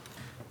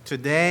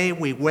Today,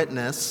 we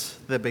witness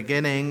the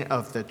beginning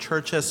of the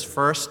church's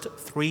first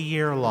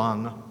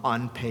 3-year-long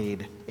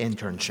unpaid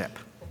internship.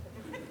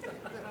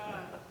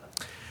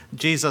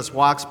 Jesus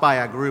walks by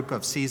a group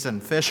of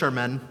seasoned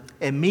fishermen.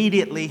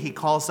 Immediately, he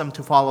calls them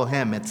to follow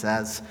him. It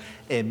says,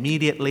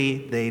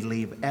 immediately they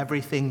leave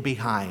everything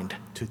behind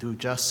to do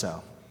just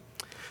so.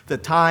 The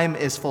time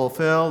is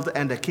fulfilled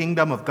and the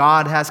kingdom of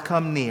God has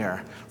come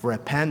near.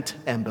 Repent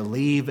and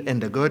believe in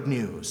the good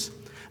news.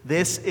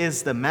 This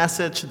is the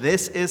message,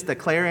 this is the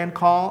clarion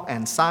call,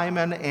 and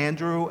Simon,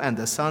 Andrew, and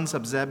the sons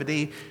of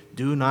Zebedee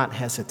do not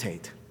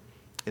hesitate.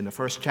 In the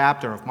first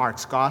chapter of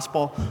Mark's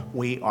gospel,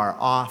 we are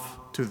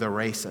off to the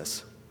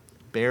races.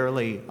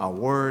 Barely a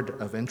word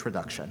of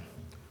introduction,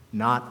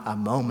 not a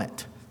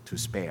moment to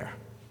spare.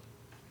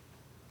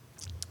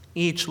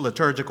 Each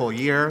liturgical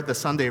year, the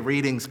Sunday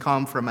readings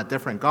come from a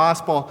different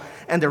gospel,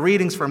 and the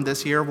readings from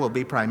this year will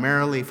be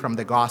primarily from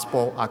the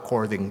gospel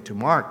according to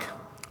Mark.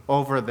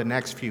 Over the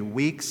next few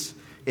weeks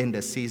in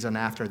the season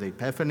after the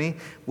Epiphany,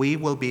 we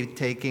will be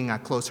taking a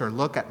closer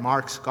look at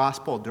Mark's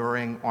gospel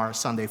during our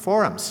Sunday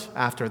forums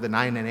after the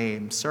 9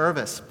 a.m.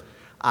 service.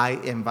 I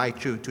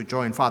invite you to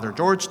join Father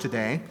George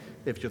today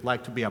if you'd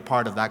like to be a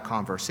part of that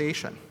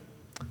conversation.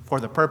 For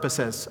the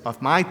purposes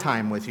of my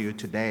time with you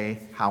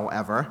today,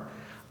 however,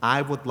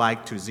 I would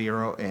like to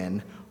zero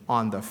in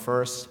on the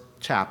first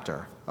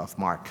chapter of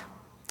Mark.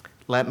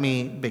 Let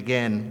me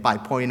begin by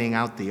pointing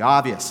out the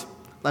obvious.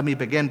 Let me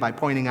begin by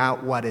pointing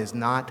out what is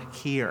not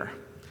here.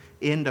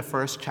 In the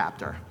first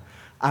chapter,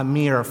 a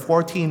mere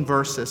 14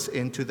 verses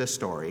into the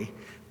story,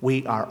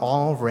 we are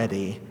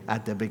already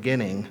at the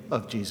beginning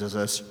of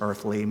Jesus'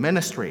 earthly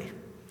ministry.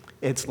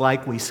 It's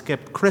like we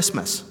skipped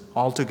Christmas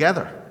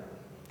altogether.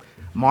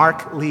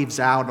 Mark leaves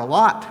out a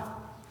lot.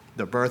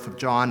 The birth of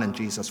John and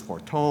Jesus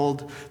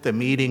foretold, the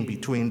meeting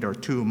between their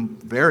two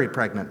very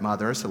pregnant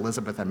mothers,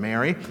 Elizabeth and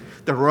Mary,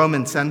 the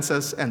Roman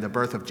census and the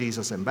birth of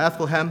Jesus in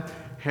Bethlehem,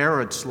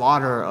 Herod's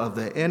slaughter of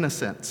the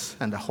innocents,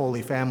 and the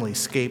Holy Family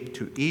escape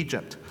to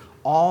Egypt.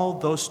 All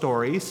those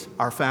stories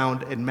are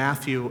found in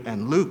Matthew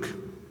and Luke.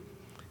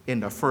 In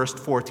the first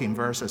 14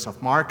 verses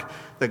of Mark,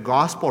 the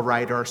gospel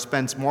writer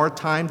spends more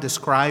time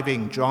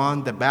describing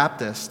John the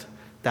Baptist,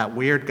 that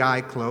weird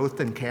guy clothed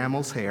in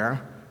camel's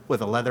hair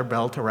with a leather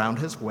belt around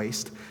his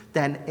waist,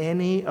 than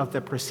any of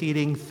the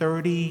preceding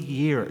 30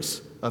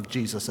 years of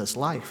Jesus'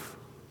 life.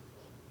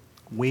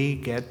 We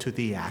get to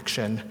the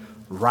action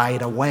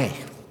right away.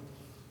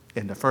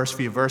 In the first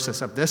few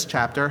verses of this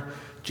chapter,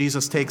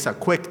 Jesus takes a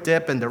quick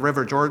dip in the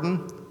River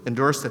Jordan,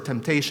 endures the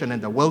temptation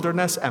in the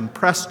wilderness, and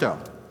presto,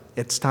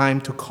 it's time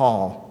to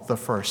call the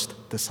first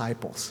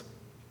disciples.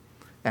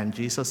 And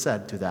Jesus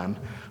said to them,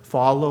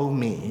 "Follow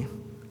me,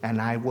 and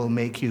I will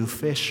make you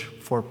fish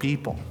for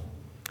people."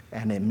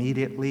 And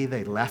immediately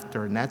they left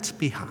their nets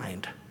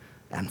behind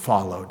and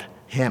followed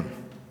him.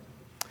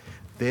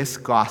 This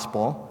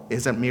gospel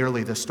isn't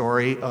merely the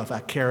story of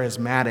a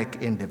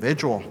charismatic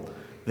individual.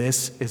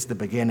 This is the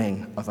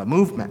beginning of a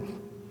movement.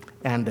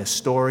 And the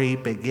story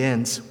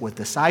begins with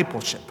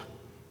discipleship.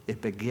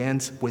 It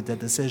begins with the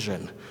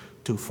decision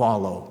to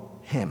follow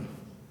him.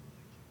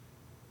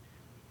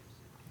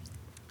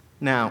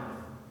 Now,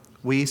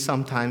 we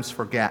sometimes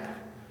forget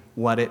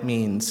what it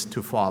means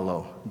to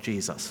follow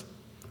Jesus,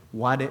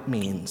 what it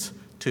means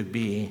to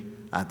be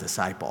a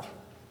disciple.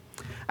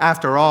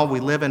 After all, we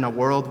live in a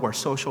world where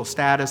social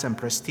status and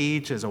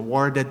prestige is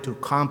awarded to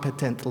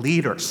competent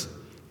leaders,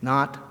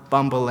 not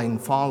bumbling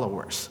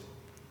followers.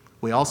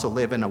 We also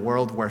live in a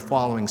world where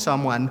following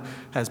someone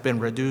has been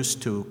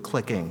reduced to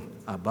clicking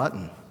a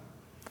button.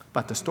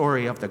 But the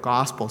story of the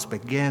Gospels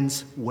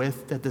begins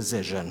with the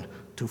decision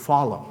to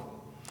follow.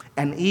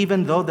 And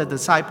even though the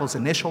disciples'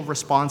 initial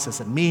response is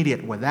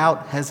immediate,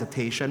 without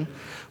hesitation,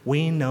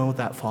 we know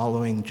that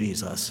following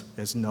Jesus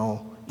is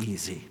no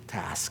easy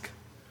task.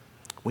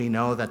 We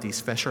know that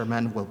these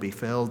fishermen will be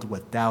filled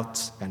with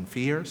doubts and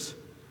fears.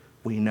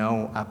 We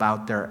know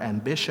about their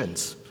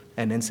ambitions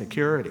and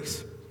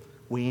insecurities.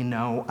 We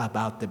know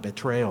about the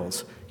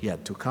betrayals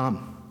yet to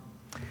come.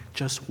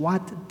 Just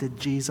what did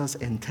Jesus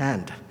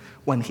intend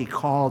when he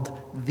called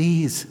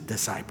these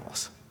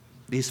disciples?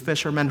 These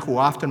fishermen who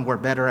often were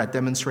better at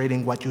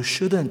demonstrating what you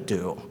shouldn't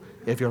do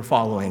if you're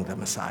following the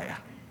Messiah.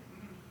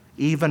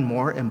 Even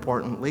more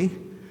importantly,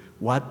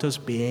 what does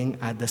being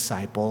a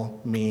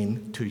disciple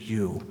mean to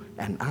you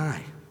and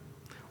I?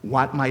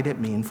 What might it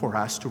mean for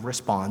us to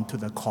respond to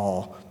the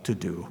call to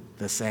do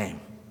the same?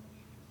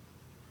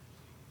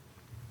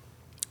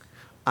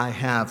 I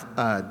have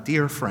a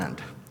dear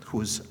friend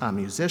who's a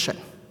musician.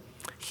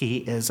 He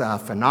is a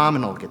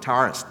phenomenal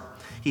guitarist.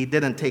 He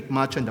didn't take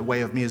much in the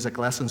way of music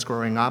lessons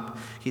growing up.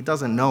 He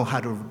doesn't know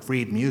how to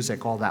read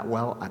music all that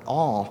well at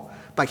all,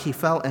 but he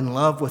fell in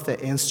love with the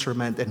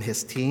instrument in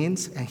his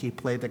teens, and he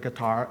played the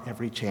guitar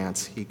every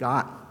chance he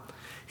got.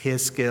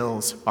 His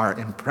skills are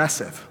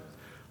impressive,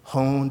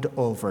 honed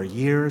over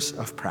years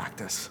of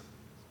practice.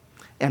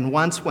 And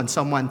once when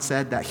someone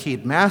said that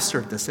he'd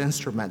mastered this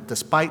instrument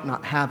despite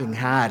not having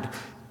had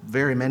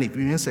very many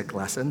music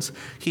lessons,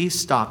 he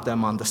stopped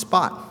them on the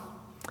spot.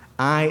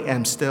 "I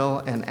am still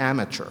an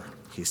amateur,"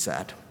 he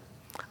said.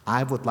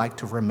 I would like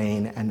to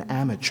remain an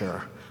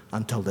amateur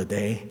until the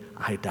day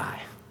I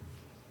die.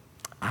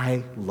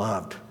 I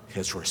loved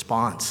his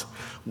response.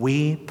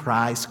 We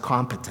prize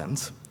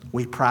competence.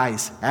 We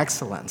prize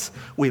excellence.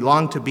 We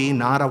long to be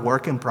not a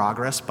work in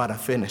progress, but a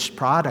finished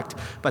product.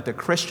 But the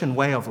Christian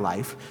way of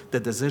life, the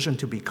decision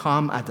to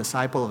become a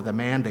disciple of the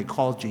man they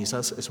call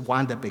Jesus, is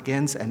one that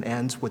begins and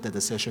ends with the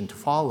decision to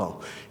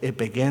follow. It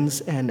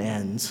begins and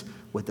ends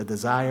with the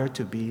desire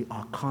to be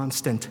a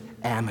constant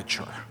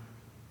amateur.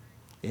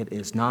 It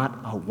is not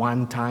a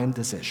one-time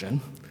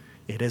decision.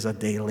 It is a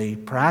daily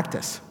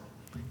practice.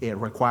 It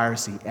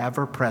requires the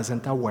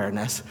ever-present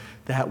awareness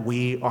that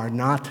we are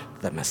not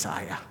the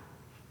Messiah,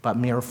 but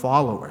mere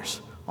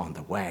followers on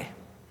the way.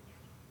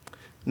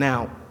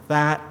 Now,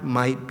 that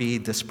might be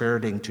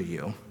dispiriting to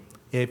you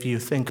if you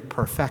think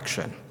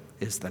perfection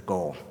is the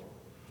goal.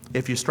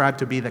 If you strive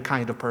to be the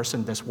kind of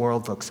person this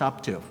world looks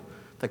up to,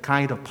 the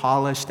kind of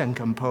polished and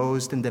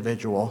composed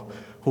individual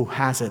who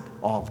has it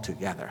all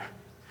together.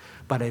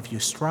 But if you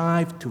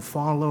strive to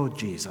follow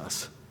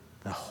Jesus,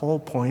 the whole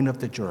point of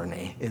the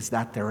journey is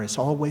that there is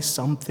always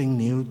something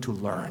new to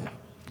learn,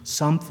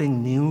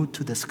 something new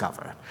to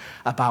discover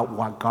about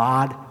what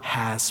God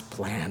has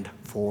planned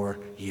for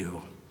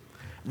you.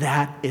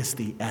 That is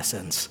the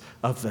essence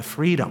of the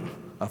freedom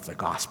of the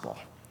gospel,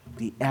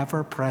 the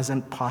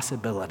ever-present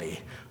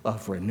possibility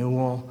of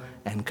renewal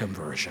and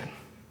conversion.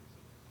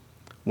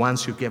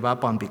 Once you give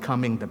up on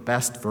becoming the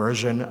best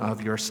version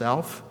of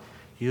yourself,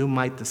 you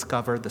might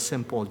discover the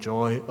simple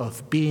joy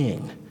of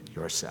being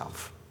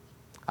yourself.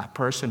 A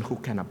person who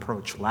can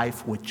approach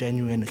life with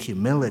genuine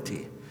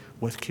humility,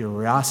 with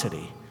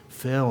curiosity,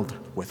 filled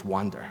with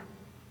wonder.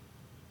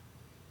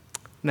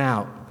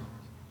 Now,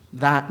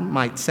 that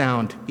might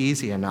sound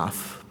easy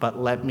enough, but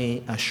let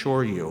me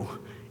assure you,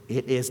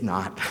 it is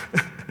not.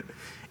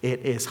 It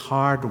is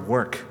hard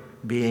work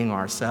being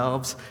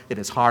ourselves. It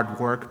is hard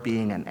work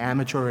being an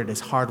amateur. It is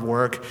hard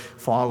work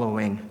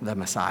following the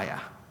Messiah.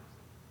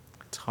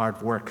 It's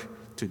hard work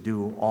to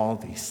do all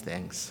these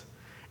things.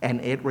 And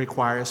it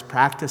requires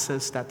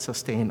practices that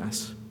sustain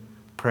us.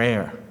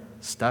 Prayer,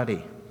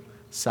 study,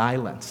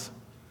 silence.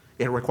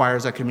 It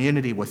requires a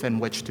community within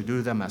which to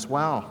do them as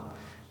well.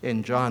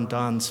 In John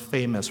Donne's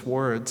famous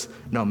words,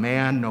 no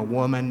man, no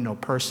woman, no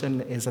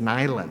person is an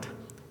island.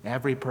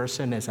 Every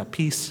person is a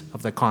piece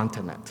of the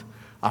continent,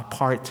 a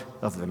part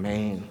of the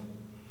main.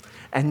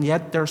 And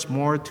yet there's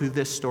more to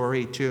this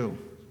story too.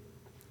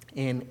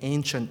 In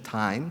ancient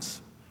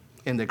times,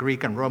 in the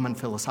Greek and Roman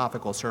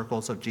philosophical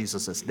circles of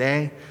Jesus'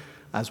 day,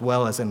 as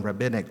well as in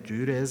rabbinic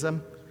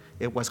Judaism,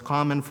 it was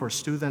common for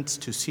students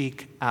to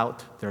seek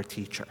out their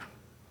teacher.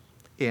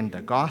 In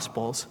the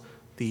Gospels,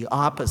 the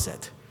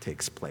opposite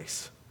takes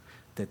place.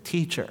 The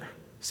teacher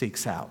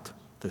seeks out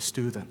the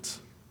students.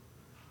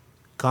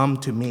 Come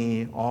to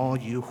me, all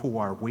you who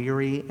are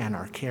weary and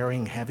are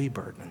carrying heavy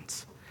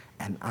burdens,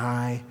 and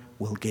I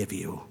will give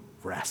you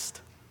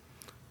rest.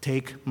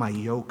 Take my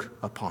yoke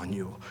upon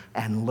you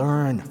and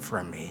learn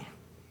from me.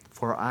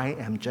 For I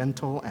am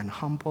gentle and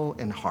humble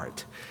in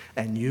heart,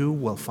 and you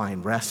will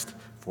find rest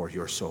for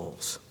your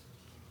souls.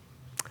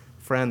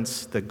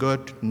 Friends, the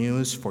good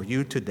news for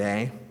you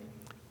today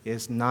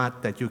is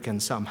not that you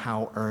can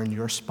somehow earn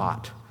your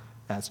spot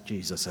as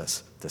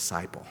Jesus'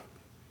 disciple.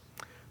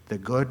 The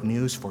good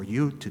news for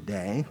you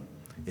today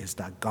is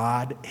that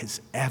God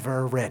is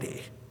ever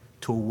ready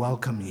to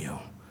welcome you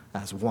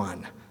as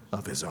one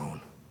of his own.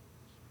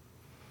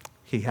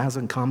 He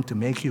hasn't come to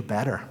make you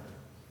better.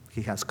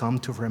 He has come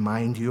to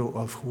remind you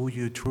of who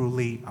you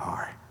truly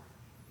are.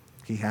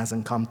 He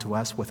hasn't come to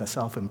us with a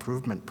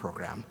self-improvement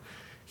program.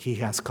 He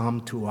has come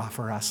to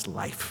offer us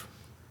life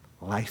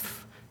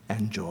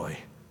and joy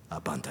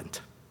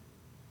abundant.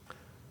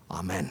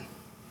 Amen.